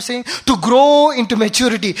understand what I'm saying? To grow into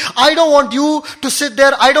maturity. I don't want you to sit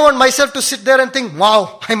there, I don't want myself to sit there and think,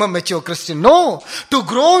 wow, I'm a mature Christian. No. To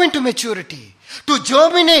grow into maturity. To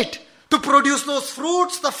germinate. To produce those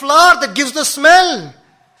fruits, the flower that gives the smell.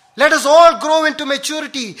 Let us all grow into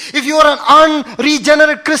maturity. If you are an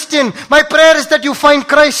unregenerate Christian, my prayer is that you find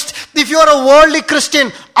Christ. If you are a worldly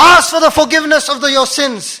Christian, ask for the forgiveness of your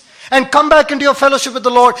sins and come back into your fellowship with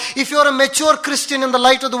the Lord. If you are a mature Christian in the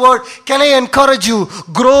light of the word, can I encourage you,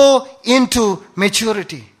 grow into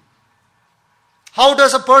maturity. How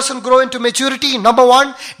does a person grow into maturity? Number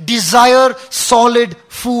one, desire solid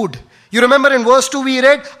food. You remember in verse 2 we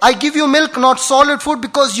read, I give you milk, not solid food,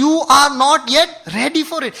 because you are not yet ready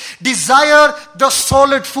for it. Desire the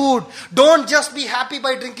solid food. Don't just be happy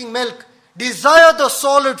by drinking milk. Desire the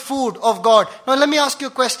solid food of God. Now let me ask you a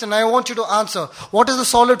question. I want you to answer. What is the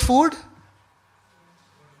solid food?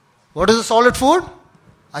 What is the solid food?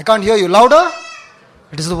 I can't hear you. Louder?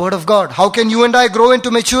 It is the word of God. How can you and I grow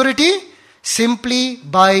into maturity? Simply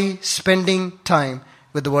by spending time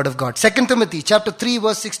with the word of God. 2 Timothy chapter 3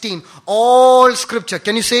 verse 16. All scripture.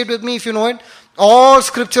 Can you say it with me if you know it? All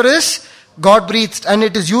scripture is God breathed and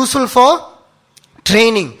it is useful for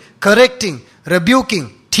training, correcting,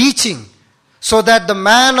 rebuking, teaching, so that the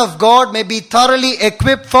man of God may be thoroughly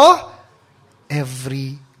equipped for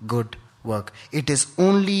every good work. It is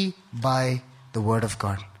only by the word of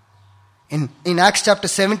God. In Acts chapter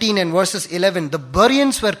 17 and verses 11, the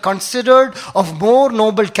Bereans were considered of more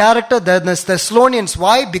noble character than the Thessalonians.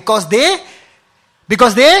 Why? Because they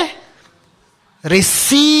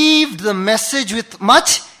received the message with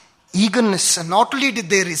much eagerness. And not only did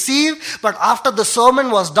they receive, but after the sermon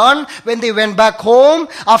was done, when they went back home,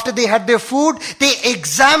 after they had their food, they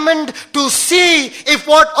examined to see if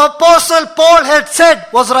what Apostle Paul had said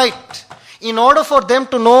was right. In order for them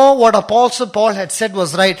to know what Apostle Paul had said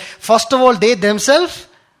was right, first of all, they themselves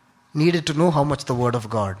needed to know how much the word of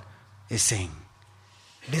God is saying.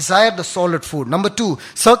 Desire the solid food. Number 2,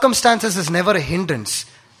 circumstances is never a hindrance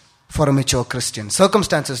for a mature Christian.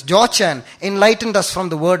 Circumstances. George Chan enlightened us from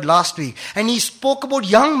the word last week, and he spoke about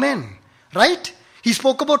young men, right? He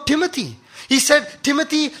spoke about Timothy. He said,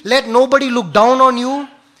 Timothy, let nobody look down on you.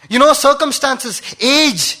 You know, circumstances,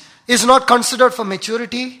 age is not considered for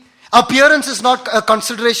maturity. Appearance is not a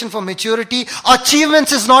consideration for maturity.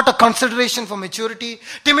 Achievements is not a consideration for maturity.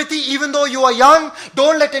 Timothy, even though you are young,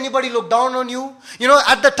 don't let anybody look down on you. You know,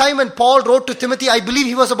 at the time when Paul wrote to Timothy, I believe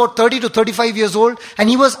he was about 30 to 35 years old, and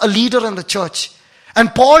he was a leader in the church.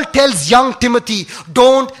 And Paul tells young Timothy,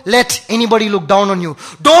 don't let anybody look down on you.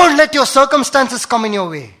 Don't let your circumstances come in your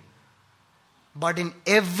way. But in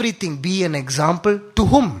everything, be an example to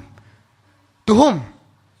whom? To whom?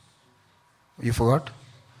 You forgot?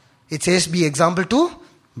 It says be example to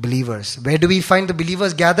believers. Where do we find the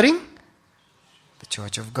believers gathering? The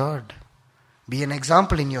church of God. Be an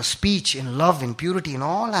example in your speech, in love, in purity, in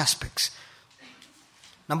all aspects.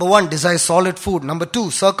 Number 1, desire solid food. Number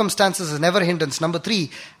 2, circumstances is never a hindrance. Number 3,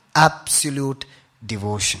 absolute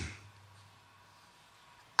devotion.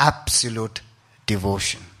 Absolute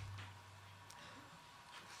devotion.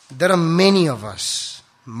 There are many of us,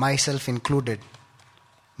 myself included,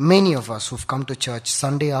 many of us who've come to church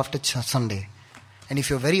Sunday after Sunday. And if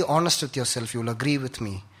you're very honest with yourself, you'll agree with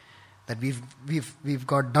me that we've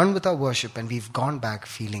got done with our worship and we've gone back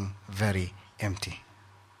feeling very empty.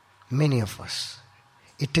 Many of us.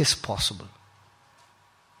 It is possible.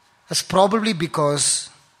 That's probably because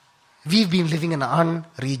we've been living an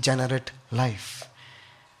unregenerate life.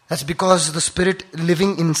 That's because the Spirit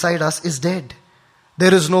living inside us is dead.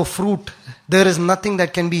 There is no fruit. There is nothing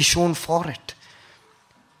that can be shown for it.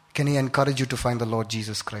 Can I encourage you to find the Lord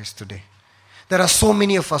Jesus Christ today? There are so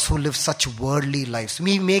many of us who live such worldly lives.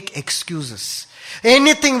 We make excuses.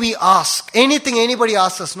 Anything we ask, anything anybody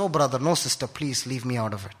asks us, no brother, no sister, please leave me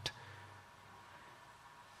out of it.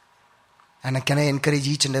 And can I encourage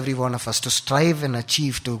each and every one of us to strive and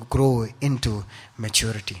achieve to grow into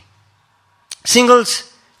maturity?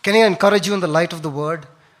 Singles, can I encourage you in the light of the word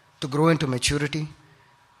to grow into maturity?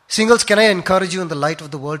 Singles, can I encourage you in the light of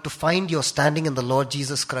the world to find your standing in the Lord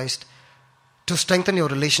Jesus Christ, to strengthen your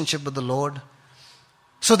relationship with the Lord,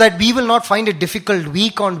 so that we will not find it difficult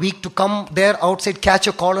week on week to come there outside, catch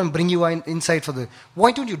a call and bring you inside for the...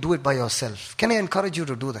 Why don't you do it by yourself? Can I encourage you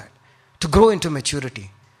to do that? To grow into maturity.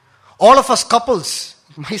 All of us couples,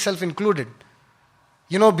 myself included,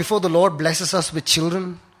 you know, before the Lord blesses us with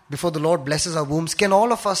children, before the Lord blesses our wombs, can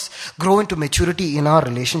all of us grow into maturity in our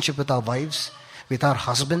relationship with our wives, with our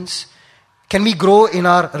husbands? Can we grow in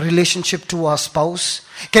our relationship to our spouse?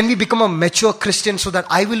 Can we become a mature Christian so that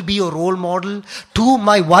I will be a role model to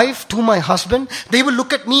my wife, to my husband? They will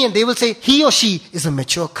look at me and they will say, he or she is a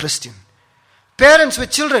mature Christian. Parents with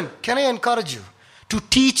children, can I encourage you to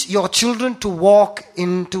teach your children to walk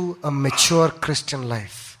into a mature Christian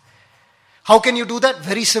life? How can you do that?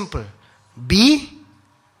 Very simple. Be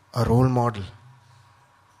a role model.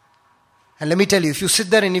 And let me tell you, if you sit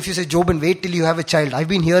there and if you say, Jobin, wait till you have a child. I've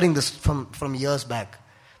been hearing this from years back.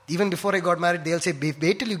 Even before I got married, they'll say,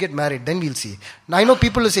 wait till you get married, then we'll see. Now I know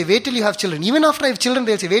people will say, wait till you have children. Even after I have children,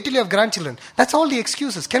 they'll say, wait till you have grandchildren. That's all the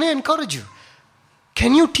excuses. Can I encourage you?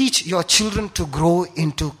 Can you teach your children to grow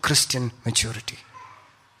into Christian maturity?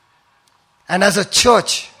 And as a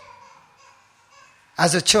church,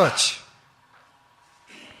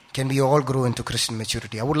 can we all grow into Christian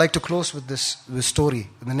maturity? I would like to close with this story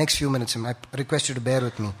in the next few minutes, and I request you to bear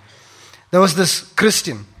with me. There was this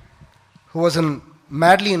Christian who was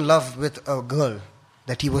madly in love with a girl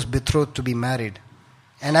that he was betrothed to be married.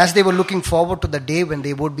 And as they were looking forward to the day when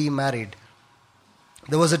they would be married,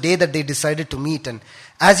 there was a day that they decided to meet. And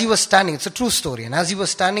as he was standing, it's a true story, and as he was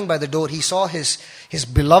standing by the door, he saw his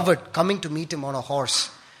beloved coming to meet him on a horse.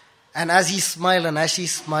 And as he smiled and as she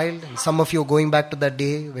smiled, and some of you are going back to that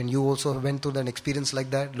day when you also went through an experience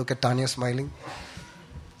like that. Look at Tanya smiling.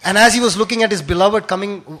 And as he was looking at his beloved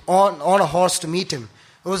coming on a horse to meet him,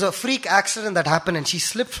 it was a freak accident that happened, and she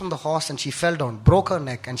slipped from the horse and she fell down, broke her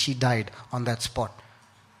neck, and she died on that spot.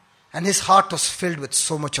 And his heart was filled with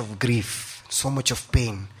so much of grief, so much of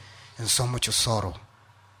pain, and so much of sorrow.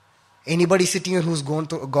 Anybody sitting here who's gone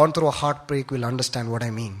through a heartbreak will understand what I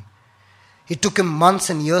mean. It took him months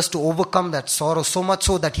and years to overcome that sorrow, so much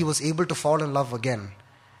so that he was able to fall in love again.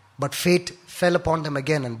 But fate fell upon them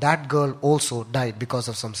again, and that girl also died because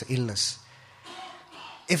of some illness.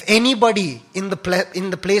 If anybody in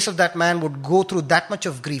the place of that man would go through that much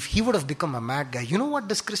of grief, he would have become a mad guy. You know what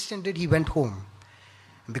this Christian did? He went home.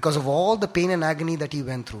 And because of all the pain and agony that he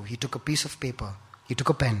went through, he took a piece of paper, he took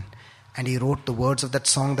a pen, and he wrote the words of that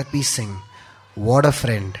song that we sing. What a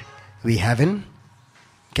friend we have in...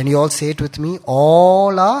 Can you all say it with me?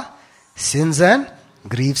 All our sins and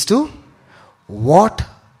griefs too. What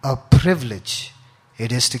a privilege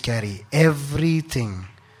it is to carry everything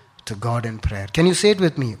to God in prayer. Can you say it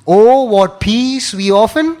with me? Oh, what peace we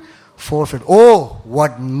often forfeit. Oh,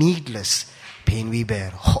 what needless pain we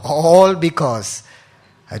bear. All because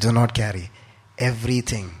I do not carry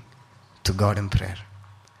everything to God in prayer.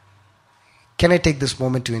 Can I take this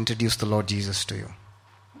moment to introduce the Lord Jesus to you?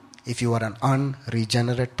 If you are an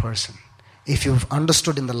unregenerate person, if you've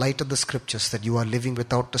understood in the light of the scriptures that you are living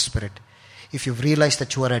without the Spirit, if you've realized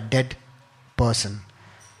that you are a dead person,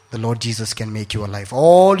 the Lord Jesus can make you alive.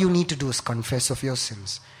 All you need to do is confess of your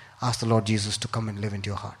sins. Ask the Lord Jesus to come and live into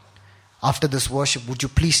your heart. After this worship, would you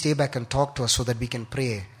please stay back and talk to us so that we can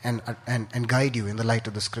pray and guide you in the light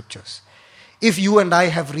of the scriptures? If you and I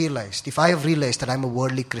have realized, if I have realized that I'm a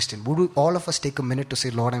worldly Christian, would all of us take a minute to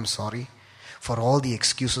say, Lord, I'm sorry for all the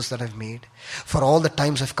excuses that I've made, for all the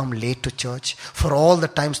times I've come late to church, for all the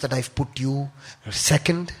times that I've put you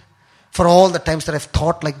second, for all the times that I've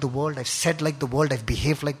thought like the world, I've said like the world, I've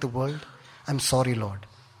behaved like the world. I'm sorry, Lord.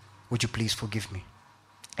 Would you please forgive me?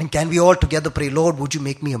 And can we all together pray, Lord, would you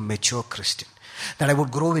make me a mature Christian? That I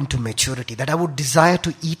would grow into maturity, that I would desire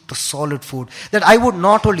to eat the solid food, that I would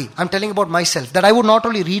not only, I'm telling about myself, that I would not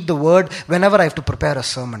only read the word whenever I have to prepare a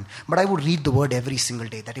sermon, but I would read the word every single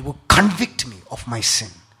day, that it would convict me of my sin.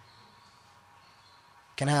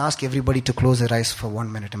 Can I ask everybody to close their eyes for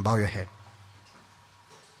 1 minute and bow your head?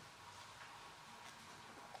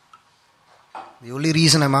 The only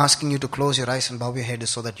reason I'm asking you to close your eyes and bow your head is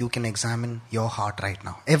so that you can examine your heart right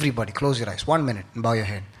now. Everybody, close your eyes. 1 minute and bow your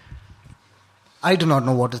head. I do not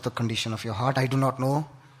know what is the condition of your heart. I do not know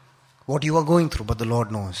what you are going through, but the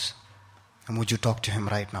Lord knows. And would you talk to Him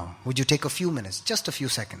right now? Would you take a few minutes, just a few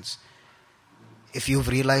seconds? If you've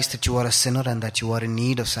realized that you are a sinner and that you are in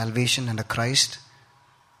need of salvation and a Christ,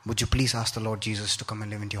 would you please ask the Lord Jesus to come and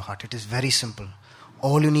live into your heart? It is very simple.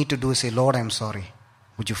 All you need to do is say, Lord, I'm sorry.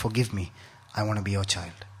 Would you forgive me? I want to be your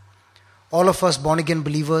child. All of us born again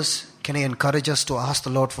believers, can I encourage us to ask the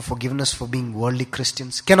Lord for forgiveness for being worldly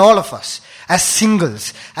Christians? Can all of us, as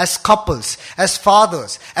singles, as couples, as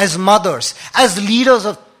fathers, as mothers, as leaders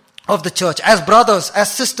of the church, as brothers,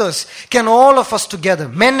 as sisters, can all of us together,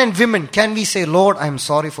 men and women, can we say, Lord, I am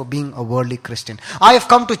sorry for being a worldly Christian. I have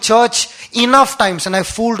come to church enough times and I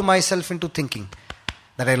fooled myself into thinking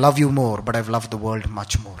that I love you more, but I've loved the world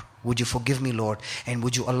much more. Would you forgive me, Lord, and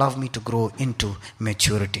would you allow me to grow into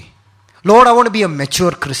maturity? Lord, I want to be a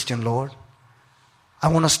mature Christian, Lord. I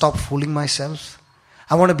want to stop fooling myself.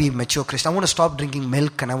 I want to be a mature Christian. I want to stop drinking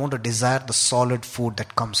milk and I want to desire the solid food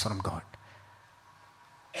that comes from God.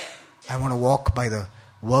 I want to walk by the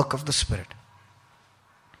work of the Spirit.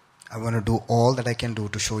 I want to do all that I can do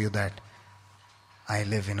to show you that I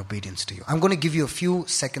live in obedience to you. I'm going to give you a few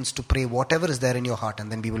seconds to pray whatever is there in your heart,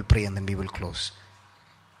 and then we will pray and then we will close.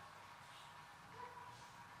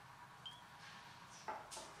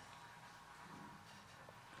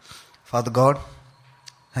 Father God,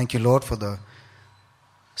 thank you, Lord, for the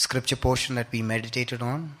scripture portion that we meditated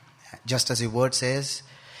on. Just as your word says,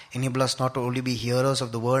 enable us not to only be hearers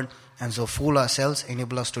of the word and so fool ourselves,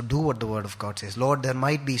 enable us to do what the word of God says. Lord, there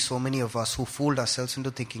might be so many of us who fooled ourselves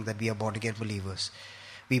into thinking that we are born again believers.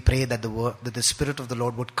 We pray that the Spirit of the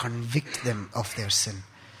Lord would convict them of their sin.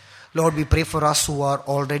 Lord, we pray for us who are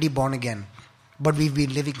already born again, but we've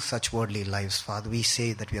been living such worldly lives, Father. We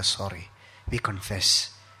say that we are sorry. We confess.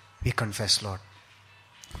 We confess, Lord.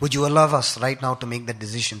 Would you allow us right now to make that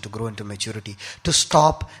decision to grow into maturity, to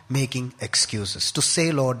stop making excuses, to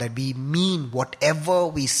say, Lord, that we mean whatever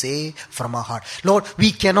we say from our heart. Lord,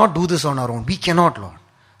 we cannot do this on our own. We cannot, Lord.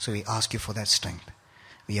 So we ask you for that strength.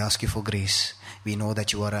 We ask you for grace. We know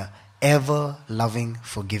that you are a ever-loving,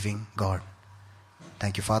 forgiving God.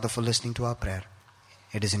 Thank you, Father, for listening to our prayer.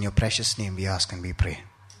 It is in your precious name we ask and we pray.